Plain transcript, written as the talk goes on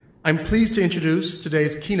I'm pleased to introduce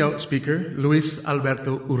today's keynote speaker, Luis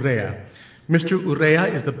Alberto Urrea. Mr.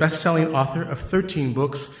 Urrea is the best-selling author of 13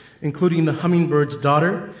 books, including The Hummingbird's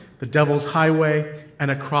Daughter, The Devil's Highway,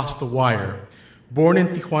 and Across the Wire. Born in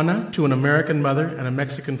Tijuana to an American mother and a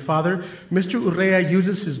Mexican father, Mr. Urrea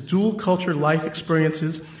uses his dual-culture life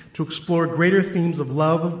experiences to explore greater themes of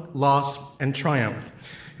love, loss, and triumph.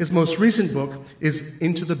 His most recent book is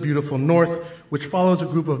Into the Beautiful North, which follows a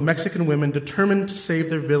group of Mexican women determined to save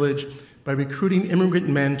their village by recruiting immigrant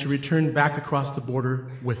men to return back across the border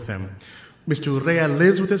with them. Mr. Urrea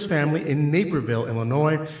lives with his family in Naperville,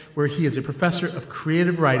 Illinois, where he is a professor of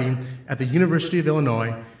creative writing at the University of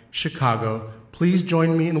Illinois, Chicago. Please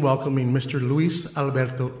join me in welcoming Mr. Luis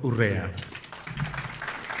Alberto Urrea.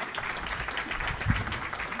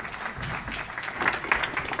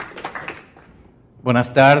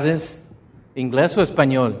 Buenas tardes. ¿Inglés o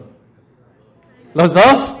español? ¿Los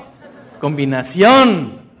dos?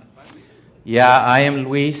 Combinación. Yeah, I am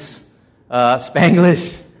Luis.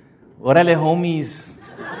 Spanglish. Órale, homies.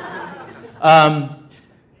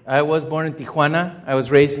 I was born in Tijuana. I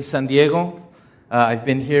was raised in San Diego. I've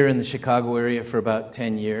been here in the Chicago area for about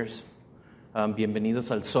 10 years.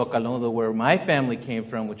 Bienvenidos al Zócalo, where my family came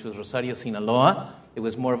from, which was Rosario, Sinaloa. It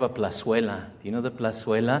was more of a plazuela. Do you know the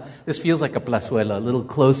plazuela? This feels like a plazuela, a little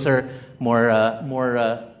closer, more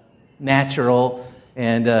natural,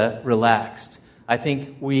 and relaxed. I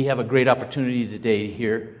think we have a great opportunity today to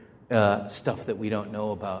hear stuff that we don't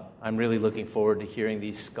know about. I'm really looking forward to hearing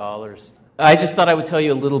these scholars. I just thought I would tell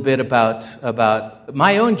you a little bit about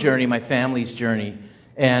my own journey, my family's journey,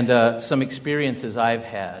 and some experiences I've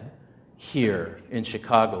had here in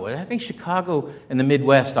Chicago. And I think Chicago and the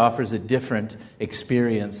Midwest offers a different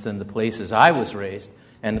experience than the places I was raised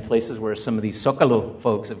and the places where some of these Zócalo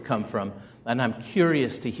folks have come from. And I'm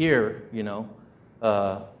curious to hear,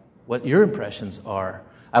 what your impressions are.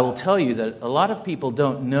 I will tell you that a lot of people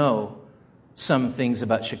don't know some things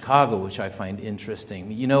about Chicago, which I find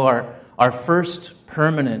interesting. You know, our first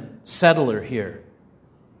permanent settler here,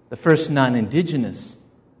 the first non-indigenous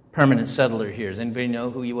permanent settler here, does anybody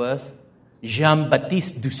know who he was?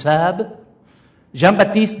 Jean-Baptiste Dusable.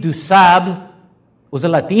 Jean-Baptiste Dusable was a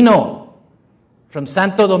Latino from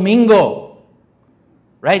Santo Domingo,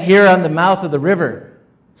 right here on the mouth of the river.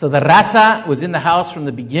 So the raza was in the house from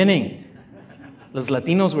the beginning. Los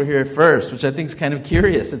Latinos were here first, which I think is kind of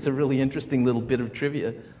curious. It's a really interesting little bit of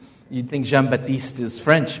trivia. You'd think Jean-Baptiste is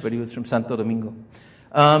French, but he was from Santo Domingo.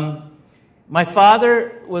 My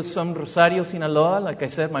father was from Rosario, Sinaloa. Like I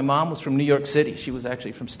said, my mom was from New York City. She was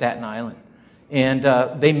actually from Staten Island. And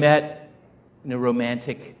they met in a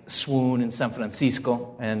romantic swoon in San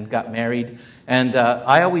Francisco and got married. And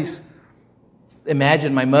I always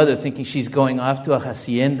imagined my mother thinking she's going off to a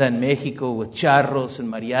hacienda in Mexico with charros and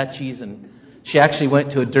mariachis. And she actually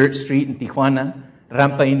went to a dirt street in Tijuana,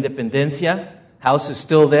 Rampa Independencia. House is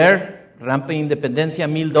still there, Rampa Independencia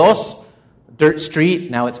 1002. Dirt street,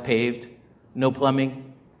 now it's paved. No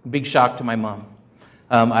plumbing. Big shock to my mom.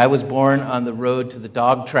 I was born on the road to the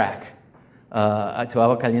dog track, to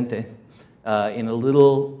Agua Caliente, in a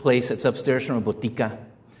little place that's upstairs from a botica.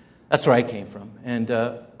 That's where I came from. And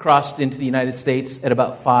crossed into the United States at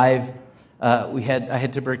about 5. I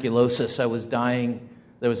had tuberculosis. I was dying.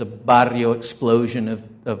 There was a barrio explosion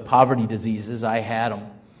of poverty diseases. I had them.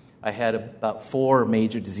 I had about 4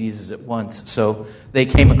 major diseases at once. So they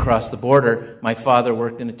came across the border. My father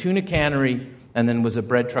worked in a tuna cannery and then was a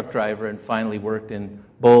bread truck driver and finally worked in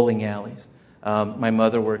bowling alleys. My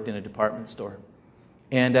mother worked in a department store.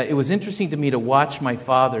 And it was interesting to me to watch my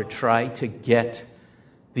father try to get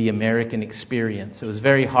the American experience. It was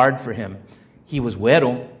very hard for him. He was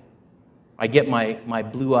güero. I get my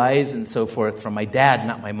blue eyes and so forth from my dad,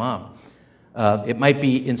 not my mom. It might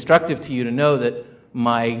be instructive to you to know that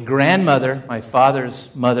my grandmother, my father's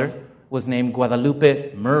mother, was named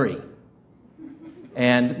Guadalupe Murray.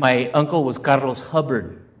 And my uncle was Carlos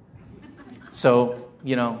Hubbard. So,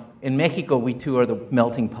 in Mexico, we too are the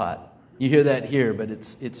melting pot. You hear that here, but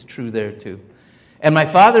it's true there too. And my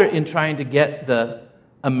father, in trying to get the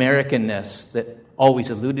Americanness that always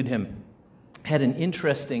eluded him, had an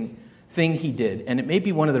interesting thing he did. And it may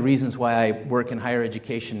be one of the reasons why I work in higher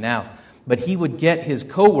education now. But he would get his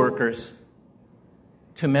co-workers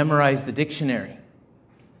to memorize the dictionary.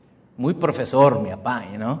 Muy profesor, mi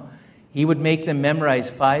papá, He would make them memorize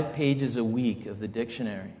 5 pages a week of the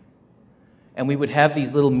dictionary. And we would have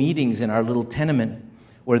these little meetings in our little tenement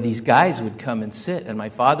where these guys would come and sit, and my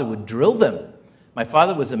father would drill them. My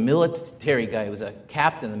father was a military guy. He was a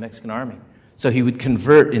captain in the Mexican army. So he would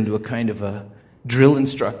convert into a kind of a drill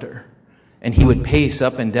instructor. And he would pace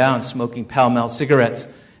up and down smoking Pall Mall cigarettes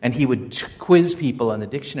And he would quiz people on the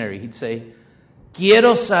dictionary. He'd say,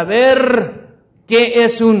 Quiero saber qué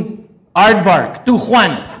es un aardvark. Tu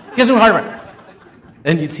Juan, ¿qué es un aardvark?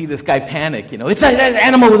 And you'd see this guy panic, It's an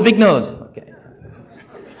animal with a big nose. Okay.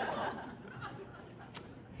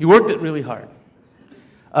 He worked it really hard.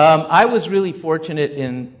 I was really fortunate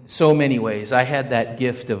in so many ways. I had that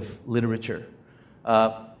gift of literature,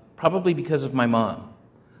 probably because of my mom.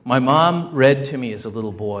 My mom read to me as a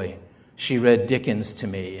little boy. She read Dickens to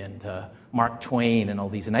me and Mark Twain and all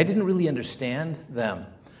these, and I didn't really understand them,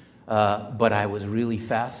 but I was really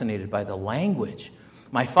fascinated by the language.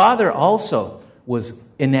 My father also was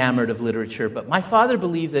enamored of literature, but my father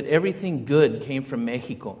believed that everything good came from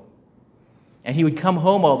Mexico. And he would come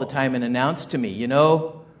home all the time and announce to me,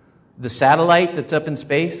 the satellite that's up in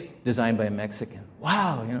space, designed by a Mexican.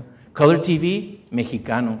 Wow, color TV,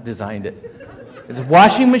 Mexicano designed it. It's a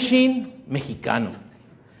washing machine, Mexicano.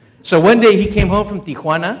 So one day he came home from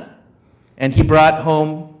Tijuana, and he brought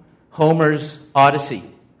home Homer's Odyssey,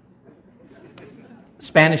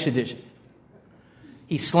 Spanish edition.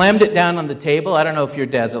 He slammed it down on the table. I don't know if your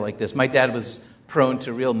dads are like this. My dad was prone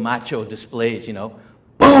to real macho displays,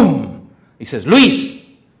 Boom! He says, Luis,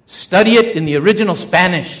 study it in the original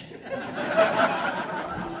Spanish.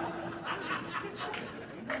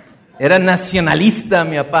 Era nacionalista,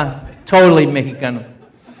 mi papá. Totally Mexicano.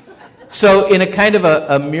 So in a kind of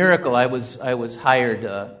a miracle, I was hired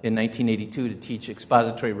in 1982 to teach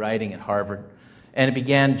expository writing at Harvard. And it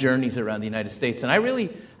began journeys around the United States. And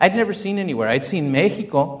I'd never seen anywhere. I'd seen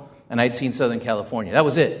Mexico, and I'd seen Southern California. That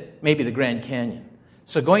was it. Maybe the Grand Canyon.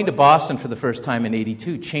 So going to Boston for the first time in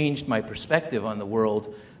 82 changed my perspective on the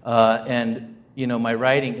world. And my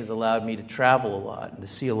writing has allowed me to travel a lot and to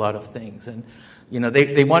see a lot of things. And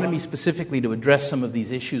they wanted me specifically to address some of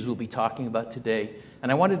these issues we'll be talking about today.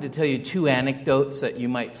 And I wanted to tell you 2 anecdotes that you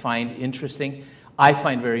might find interesting. I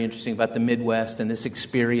find very interesting about the Midwest and this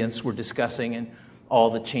experience we're discussing and all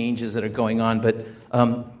the changes that are going on. But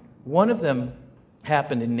one of them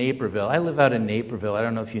happened in Naperville. I live out in Naperville. I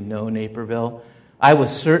don't know if you know Naperville. I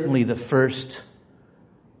was certainly the first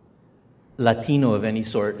Latino of any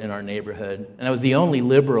sort in our neighborhood. And I was the only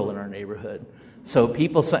liberal in our neighborhood. So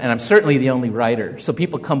and I'm certainly the only writer. So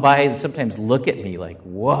people come by and sometimes look at me like,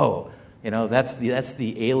 whoa, that's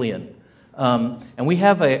the alien. And we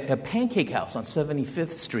have a pancake house on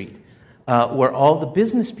 75th Street where all the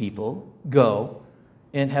business people go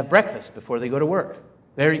and have breakfast before they go to work.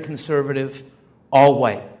 Very conservative, all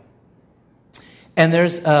white. And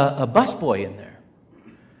there's a busboy in there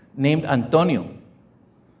named Antonio.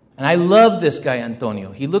 And I love this guy,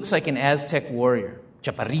 Antonio. He looks like an Aztec warrior.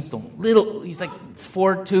 Chaparrito, little, he's like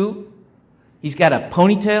 4'2". He's got a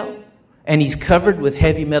ponytail, and he's covered with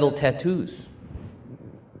heavy metal tattoos.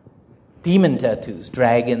 Demon tattoos,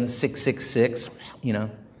 dragons, 666,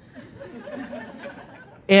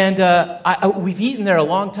 And we've eaten there a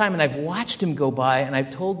long time, and I've watched him go by, and I've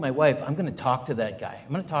told my wife, I'm going to talk to that guy.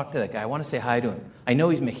 I want to say hi to him. I know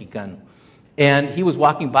he's Mexicano. And he was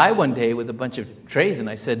walking by one day with a bunch of trays, and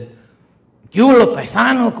I said, ¿Qué hubo,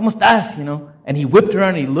 paisano? ¿Cómo estás? And he whipped around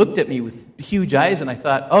and he looked at me with huge eyes, and I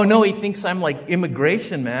thought, oh no, he thinks I'm like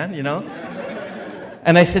immigration, man,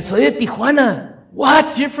 And I said, soy de Tijuana.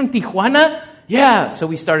 What? You're from Tijuana? Yeah. So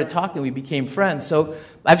we started talking, we became friends. So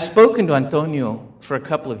I've spoken to Antonio for a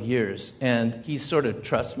couple of years, and he sort of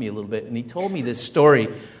trusts me a little bit, and he told me this story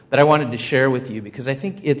that I wanted to share with you because I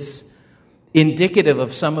think it's indicative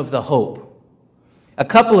of some of the hope. A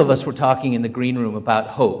couple of us were talking in the green room about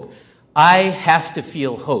hope. I have to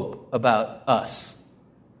feel hope about us,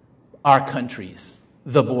 our countries,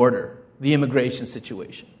 the border, the immigration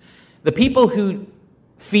situation. The people who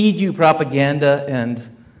feed you propaganda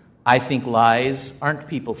and, I think, lies aren't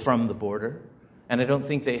people from the border, and I don't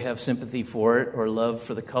think they have sympathy for it or love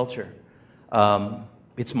for the culture.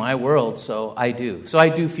 It's my world, so I do. So I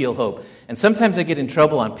do feel hope. And sometimes I get in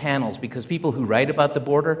trouble on panels because people who write about the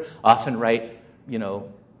border often write,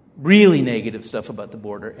 really negative stuff about the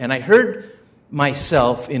border. And I heard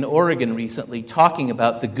myself in Oregon recently talking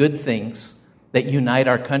about the good things that unite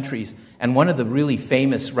our countries. And one of the really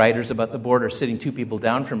famous writers about the border, sitting 2 people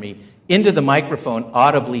down from me, into the microphone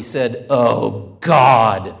audibly said, "Oh,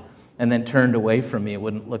 God," and then turned away from me and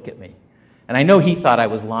wouldn't look at me. And I know he thought I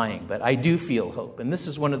was lying, but I do feel hope. And this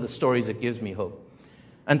is one of the stories that gives me hope.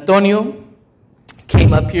 Antonio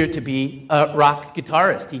came up here to be a rock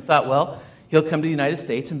guitarist. He thought, well, he'll come to the United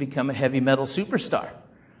States and become a heavy metal superstar.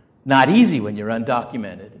 Not easy when you're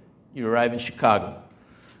undocumented. You arrive in Chicago.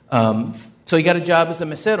 So he got a job as a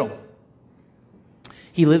mesero.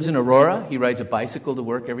 He lives in Aurora. He rides a bicycle to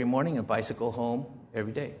work every morning and a bicycle home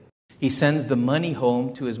every day. He sends the money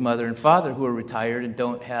home to his mother and father, who are retired and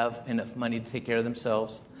don't have enough money to take care of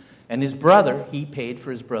themselves. And his brother, he paid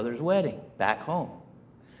for his brother's wedding back home.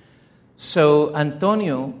 So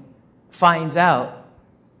Antonio finds out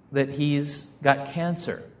that he's got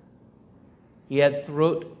cancer. He had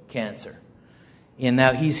throat cancer. And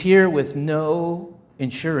now he's here with no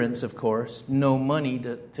insurance, of course, no money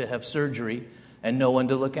to have surgery, and no one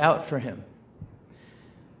to look out for him.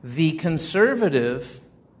 The conservative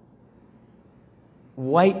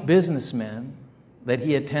white businessman that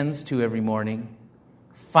he attends to every morning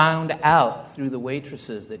found out through the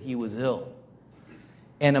waitresses that he was ill.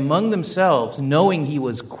 And among themselves, knowing he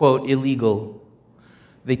was, quote, illegal,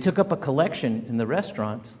 they took up a collection in the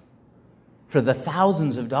restaurant for the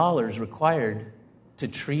thousands of dollars required to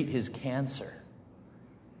treat his cancer.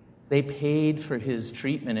 They paid for his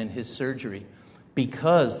treatment and his surgery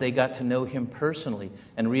because they got to know him personally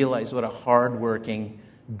and realized what a hardworking,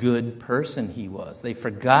 good person he was. They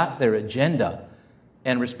forgot their agenda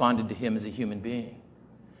and responded to him as a human being.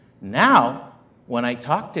 Now, when I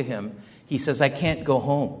talk to him, he says, I can't go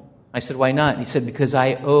home. I said, why not? And he said, because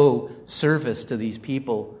I owe service to these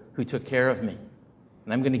people who took care of me.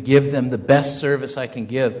 And I'm going to give them the best service I can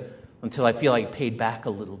give until I feel I paid back a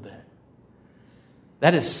little bit.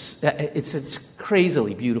 It's a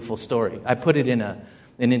crazily beautiful story. I put it in an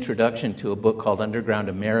introduction to a book called Underground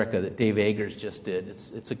America that Dave Eggers just did.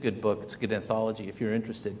 It's a good book. It's a good anthology if you're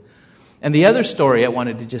interested. And the other story I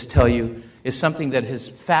wanted to just tell you is something that has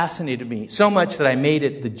fascinated me so much that I made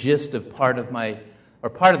it the gist of part of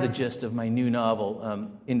the gist of my new novel,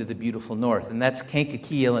 Into the Beautiful North, and that's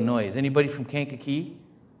Kankakee, Illinois. Is anybody from Kankakee?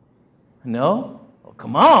 No? Oh,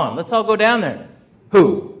 come on, let's all go down there.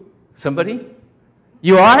 Who? Somebody?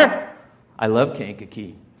 You are? I love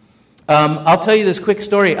Kankakee. I'll tell you this quick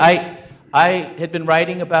story. I had been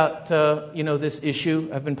writing about this issue.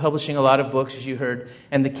 I've been publishing a lot of books, as you heard,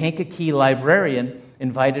 and the Kankakee librarian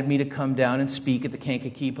invited me to come down and speak at the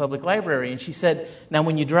Kankakee Public Library. And she said, now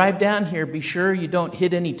when you drive down here, be sure you don't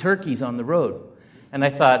hit any turkeys on the road. And I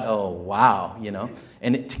thought, oh, wow,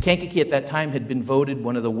 And Kankakee at that time had been voted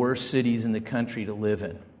one of the worst cities in the country to live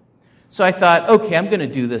in. So I thought, okay, I'm going to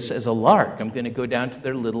do this as a lark. I'm going to go down to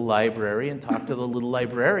their little library and talk to the little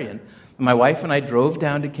librarian. And my wife and I drove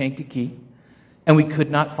down to Kankakee, and we could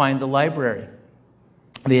not find the library.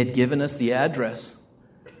 They had given us the address.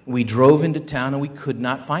 We drove into town, and we could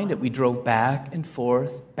not find it. We drove back and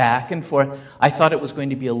forth, back and forth. I thought it was going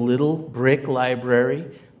to be a little brick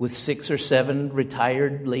library with 6 or 7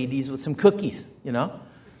 retired ladies with some cookies,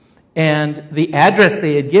 And the address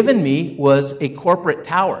they had given me was a corporate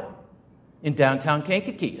tower in downtown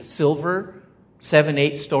Kankakee, a silver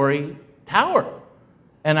 7-8-story tower.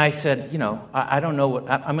 And I said, I don't know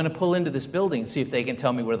I'm going to pull into this building and see if they can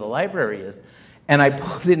tell me where the library is. And I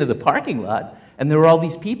pulled into the parking lot, and there were all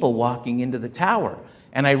these people walking into the tower.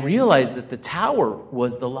 And I realized that the tower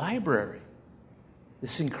was the library,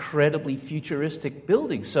 this incredibly futuristic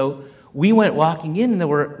building. So we went walking in, and there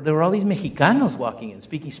were all these Mexicanos walking in,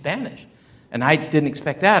 speaking Spanish. And I didn't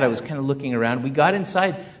expect that. I was kind of looking around. We got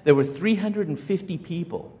inside. There were 350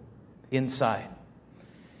 people inside.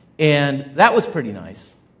 And that was pretty nice.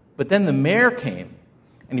 But then the mayor came,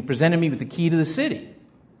 and he presented me with the key to the city.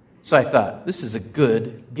 So I thought, this is a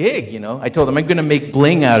good gig, I told him I'm going to make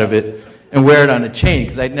bling out of it and wear it on a chain,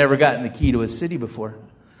 because I'd never gotten the key to a city before.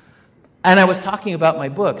 And I was talking about my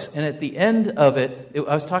books, and at the end of it,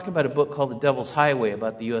 I was talking about a book called The Devil's Highway,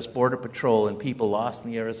 about the U.S. Border Patrol and people lost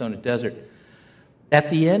in the Arizona desert. At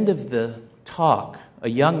the end of the talk, a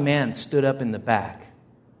young man stood up in the back,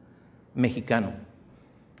 Mexicano,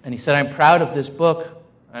 and he said, I'm proud of this book.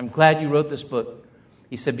 I'm glad you wrote this book.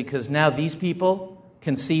 He said, because now these people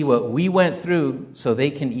can see what we went through so they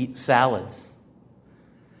can eat salads.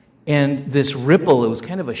 And this ripple, it was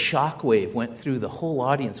kind of a shock wave, went through the whole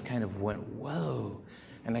audience, kind of went, whoa.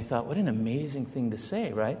 And I thought, what an amazing thing to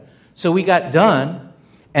say, right? So we got done,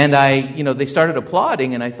 and they started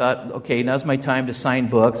applauding, and I thought, okay, now's my time to sign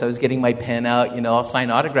books. I was getting my pen out, I'll sign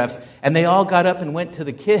autographs. And they all got up and went to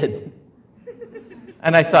the kid.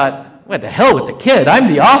 And I thought, what the hell with the kid?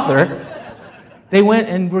 I'm the author. They went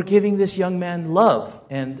and were giving this young man love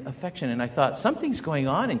and affection. And I thought, something's going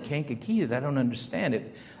on in Kankakee that I don't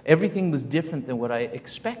understand. Everything was different than what I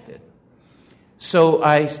expected. So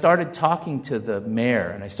I started talking to the mayor,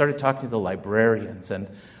 and I started talking to the librarians, and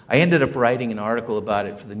I ended up writing an article about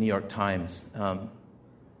it for the New York Times.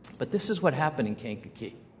 But this is what happened in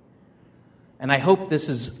Kankakee. And I hope this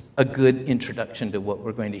is a good introduction to what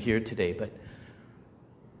we're going to hear today. But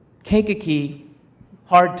Kankakee,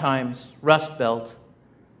 hard times, Rust Belt,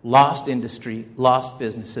 lost industry, lost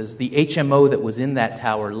businesses. The HMO that was in that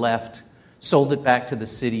tower left, sold it back to the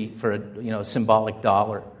city for a symbolic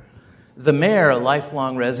 $1. The mayor, a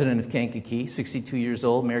lifelong resident of Kankakee, 62 years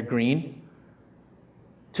old, Mayor Green,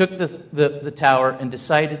 took the tower and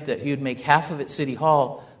decided that he would make half of it City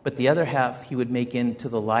Hall, but the other half he would make into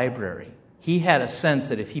the library. He had a sense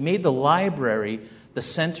that if he made the library the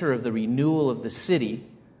center of the renewal of the city,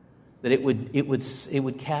 that it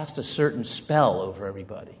would cast a certain spell over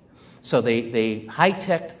everybody. So they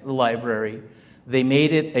high-teched the library. They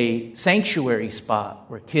made it a sanctuary spot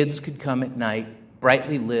where kids could come at night,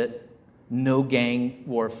 brightly lit, no gang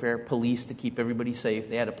warfare, police to keep everybody safe.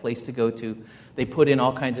 They had a place to go to. They put in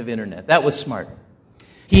all kinds of internet. That was smart.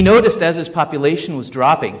 He noticed as his population was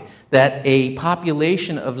dropping that a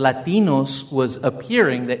population of Latinos was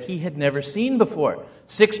appearing that he had never seen before.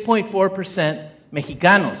 6.4%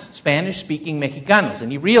 Mexicanos, Spanish-speaking Mexicanos.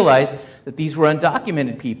 And he realized that these were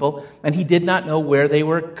undocumented people, and he did not know where they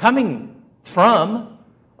were coming from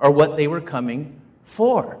or what they were coming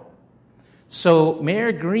for. So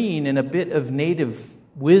Mayor Green, in a bit of native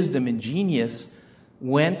wisdom and genius,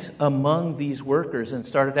 went among these workers and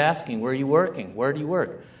started asking, where are you working? Where do you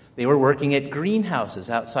work? They were working at greenhouses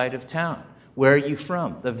outside of town. Where are you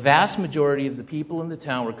from? The vast majority of the people in the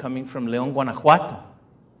town were coming from León, Guanajuato.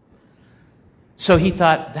 So he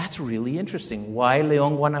thought, that's really interesting. Why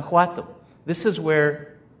León, Guanajuato? This is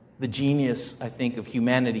where the genius, I think, of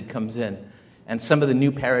humanity comes in, and some of the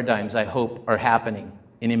new paradigms, I hope, are happening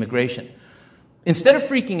in immigration. Instead of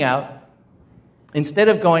freaking out, instead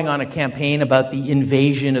of going on a campaign about the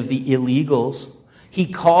invasion of the illegals,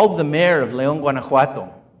 he called the mayor of León,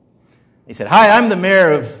 Guanajuato. He said, hi, I'm the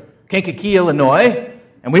mayor of Kankakee, Illinois,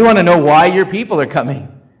 and we want to know why your people are coming.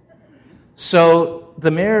 So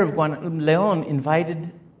the mayor of León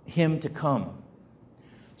invited him to come.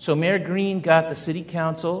 So Mayor Green got the city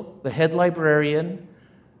council, the head librarian,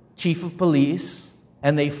 chief of police,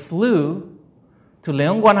 and they flew to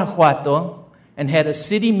León, Guanajuato, and had a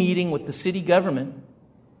city meeting with the city government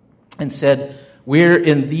and said, we're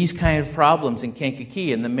in these kind of problems in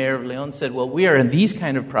Kankakee. And the mayor of León said, well, we are in these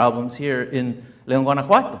kind of problems here in León,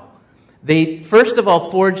 Guanajuato. They, first of all,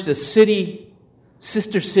 forged a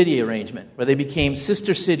sister city arrangement where they became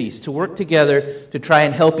sister cities to work together to try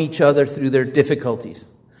and help each other through their difficulties.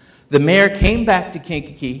 The mayor came back to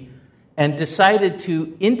Kankakee and decided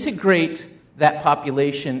to integrate that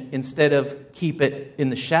population instead of keep it in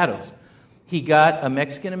the shadows. He got a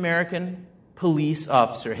Mexican-American police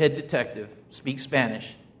officer, head detective, speaks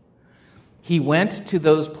Spanish. He went to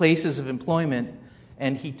those places of employment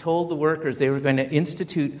and he told the workers they were going to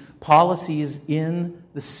institute policies in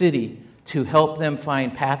the city to help them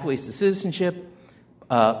find pathways to citizenship,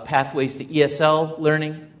 pathways to ESL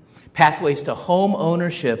learning, pathways to home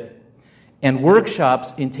ownership, and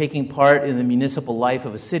workshops in taking part in the municipal life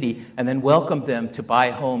of a city, and then welcomed them to buy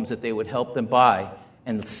homes that they would help them buy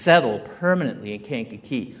and settle permanently in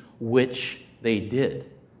Kankakee, which they did,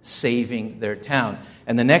 saving their town.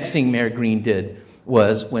 And the next thing Mayor Green did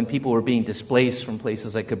was when people were being displaced from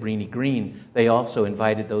places like Cabrini Green, they also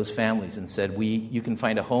invited those families and said, you can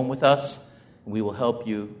find a home with us, and we will help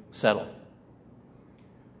you settle.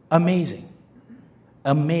 Amazing.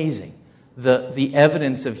 Amazing. The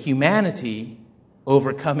evidence of humanity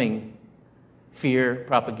overcoming fear,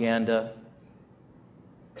 propaganda,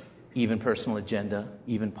 even personal agenda,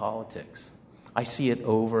 even politics. I see it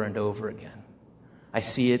over and over again. I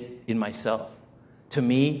see it in myself. To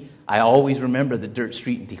me, I always remember the dirt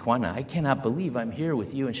street in Tijuana. I cannot believe I'm here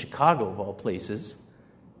with you in Chicago, of all places.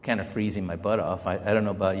 Kind of freezing my butt off. I don't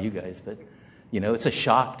know about you guys, but it's a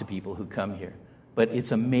shock to people who come here. But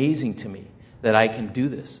it's amazing to me that I can do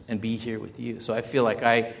this and be here with you. So I feel like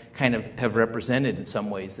I kind of have represented in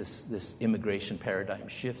some ways this immigration paradigm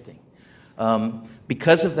shifting.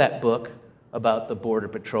 Because of that book about the Border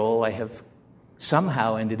Patrol, I have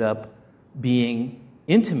somehow ended up being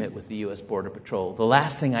intimate with the U.S. Border Patrol, the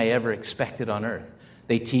last thing I ever expected on earth.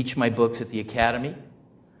 They teach my books at the academy,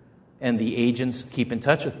 and the agents keep in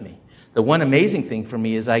touch with me. The one amazing thing for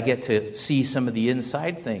me is I get to see some of the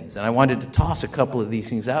inside things, and I wanted to toss a couple of these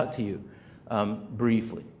things out to you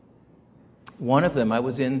briefly. One of them, I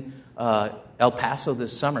was in El Paso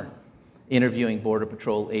this summer interviewing Border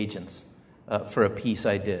Patrol agents for a piece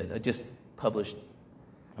I did. I just published,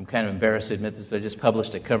 I'm kind of embarrassed to admit this, but I just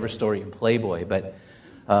published a cover story in Playboy, but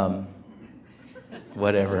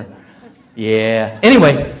whatever. Yeah.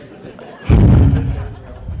 Anyway,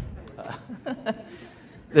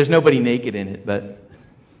 there's nobody naked in it,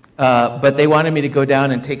 but they wanted me to go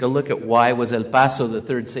down and take a look at why was El Paso the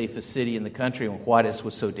third safest city in the country when Juarez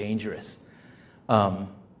was so dangerous.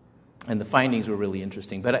 And the findings were really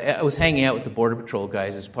interesting. But I was hanging out with the Border Patrol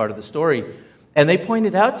guys as part of the story, and they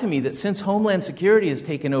pointed out to me that since Homeland Security has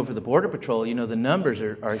taken over the Border Patrol, you know, the numbers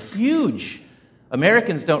are huge.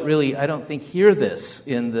 Americans don't really, I don't think, hear this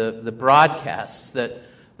in the broadcasts, that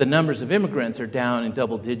the numbers of immigrants are down in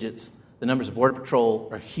double digits. The numbers of Border Patrol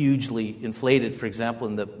are hugely inflated. For example,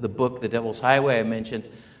 in the book, The Devil's Highway, I mentioned,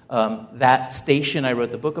 that station I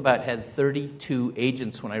wrote the book about had 32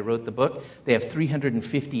 agents when I wrote the book. They have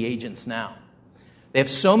 350 agents now. They have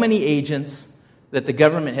so many agents that the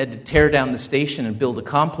government had to tear down the station and build a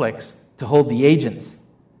complex to hold the agents.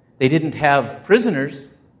 They didn't have prisoners,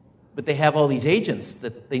 but they have all these agents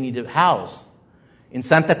that they need to house. In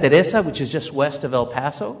Santa Teresa, which is just west of El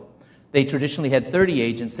Paso, they traditionally had 30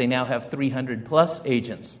 agents. They now have 300 plus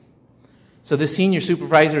agents. So this senior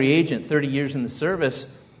supervisory agent, 30 years in the service,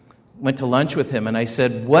 went to lunch with him, and I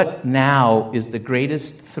said, what now is the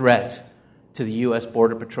greatest threat to the U.S.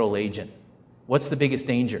 Border Patrol agent? What's the biggest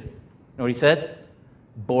danger? You know what he said?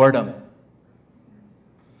 Boredom.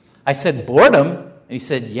 I said, boredom? And he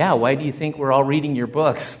said, yeah, why do you think we're all reading your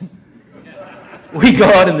books? We go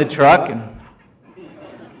out in the truck and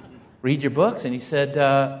read your books. And he said,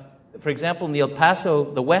 for example, in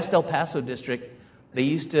the West El Paso district, they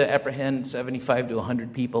used to apprehend 75 to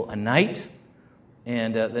 100 people a night.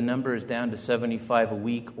 And the number is down to 75 a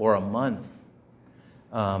week or a month.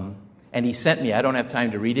 And he sent me, I don't have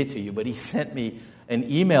time to read it to you, but he sent me an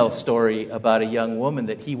email story about a young woman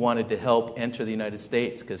that he wanted to help enter the United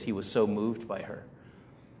States because he was so moved by her.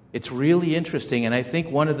 It's really interesting, and I think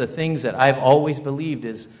one of the things that I've always believed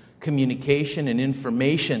is communication and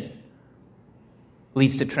information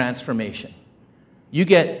leads to transformation. You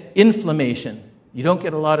get inflammation, you don't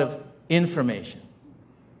get a lot of information.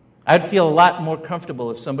 I'd feel a lot more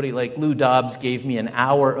comfortable if somebody like Lou Dobbs gave me an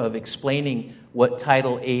hour of explaining what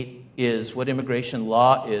Title VIII is, what immigration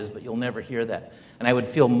law is, but you'll never hear that. And I would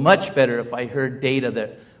feel much better if I heard data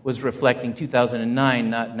that was reflecting 2009,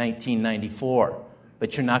 not 1994.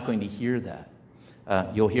 But you're not going to hear that.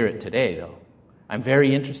 You'll hear it today, though. I'm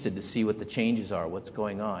very interested to see what the changes are, what's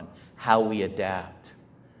going on, how we adapt.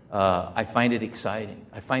 I find it exciting.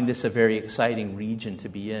 I find this a very exciting region to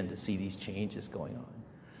be in, to see these changes going on.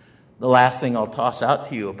 The last thing I'll toss out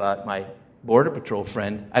to you about my Border Patrol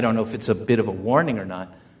friend, I don't know if it's a bit of a warning or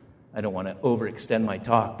not. I don't want to overextend my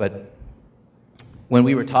talk, but when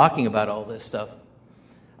we were talking about all this stuff,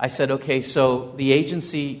 I said, okay, so the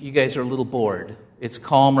agency, you guys are a little bored. It's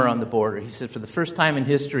calmer on the border. He said, for the first time in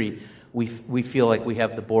history, we feel like we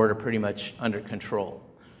have the border pretty much under control.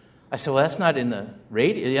 I said, well, that's not in the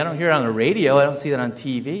radio. I don't hear it on the radio. I don't see that on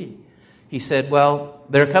TV. He said, well,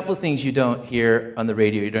 there are a couple of things you don't hear on the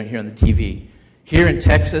radio, you don't hear on the TV. Here in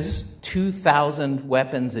Texas, 2,000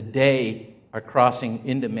 weapons a day are crossing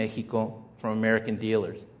into Mexico from American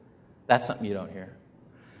dealers. That's something you don't hear.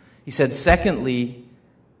 He said, secondly,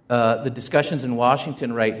 the discussions in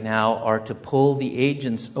Washington right now are to pull the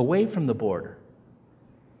agents away from the border.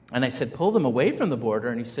 And I said, pull them away from the border?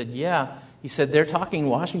 And he said, yeah. He said, they're talking in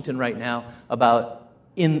Washington right now about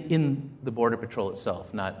in the Border Patrol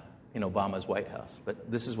itself, not in Obama's White House.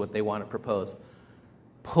 But this is what they want to propose.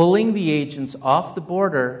 Pulling the agents off the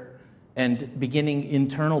border and beginning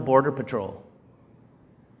internal Border Patrol.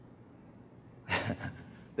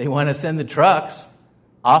 They want to send the trucks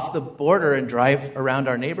off the border and drive around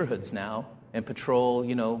our neighborhoods now and patrol,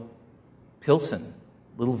 Pilsen,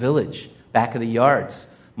 little village, back of the yards,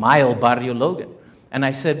 my old Barrio Logan. And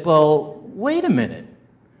I said, well, wait a minute.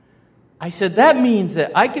 I said, that means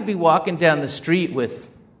that I could be walking down the street with,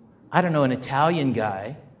 an Italian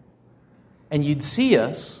guy, and you'd see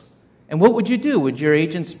us, and what would you do? Would your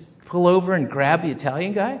agents pull over and grab the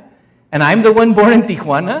Italian guy? And I'm the one born in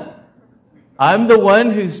Tijuana? I'm the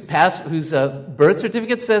one whose birth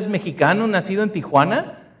certificate says Mexicano, nacido en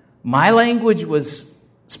Tijuana? My language was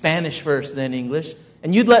Spanish first, then English,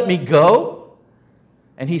 and you'd let me go?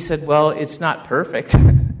 And he said, well, it's not perfect.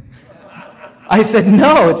 I said,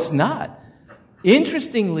 no, it's not.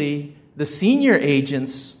 Interestingly, the senior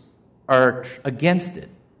agents are against it.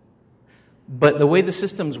 But the way the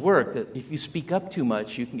systems work, that if you speak up too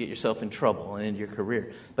much, you can get yourself in trouble and end your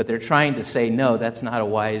career. But they're trying to say, no, that's not a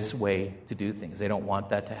wise way to do things. They don't want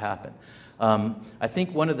that to happen. I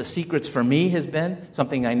think one of the secrets for me has been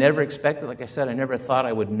something I never expected. Like I said, I never thought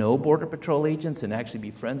I would know Border Patrol agents and actually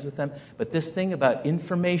be friends with them. But this thing about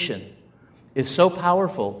information is so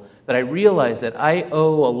powerful that I realize that I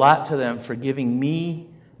owe a lot to them for giving me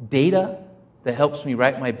data that helps me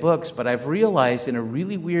write my books. But I've realized in a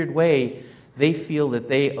really weird way, they feel that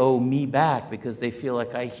they owe me back because they feel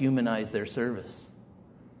like I humanize their service.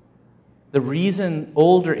 The reason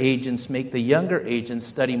older agents make the younger agents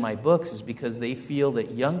study my books is because they feel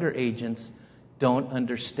that younger agents don't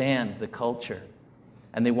understand the culture.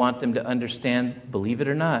 And they want them to understand, believe it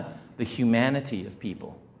or not, the humanity of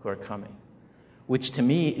people who are coming, which to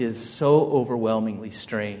me is so overwhelmingly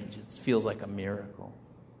strange. It feels like a miracle.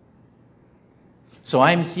 So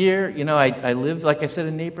I'm here, you know, I live, like I said,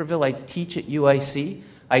 in Naperville. I teach at UIC.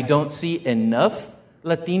 I don't see enough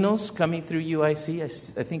Latinos coming through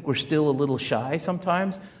UIC. I think we're still a little shy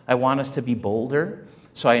sometimes. I want us to be bolder.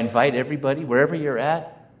 So I invite everybody, wherever you're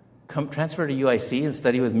at, come transfer to UIC and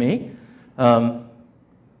study with me.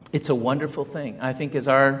 It's a wonderful thing. I think as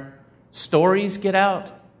our stories get out,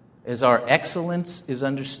 as our excellence is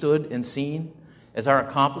understood and seen, as our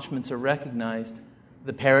accomplishments are recognized,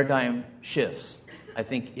 the paradigm shifts. I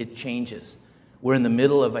think it changes. We're in the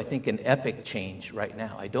middle of, I think, an epic change right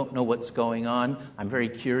now. I don't know what's going on. I'm very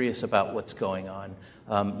curious about what's going on.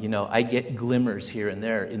 I get glimmers here and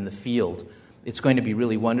there in the field. It's going to be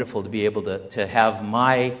really wonderful to be able to have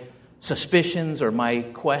my suspicions or my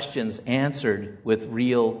questions answered with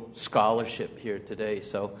real scholarship here today.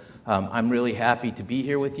 So I'm really happy to be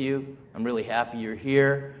here with you. I'm really happy you're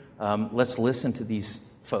here. Let's listen to these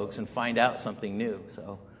folks and find out something new.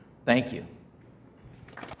 So thank you.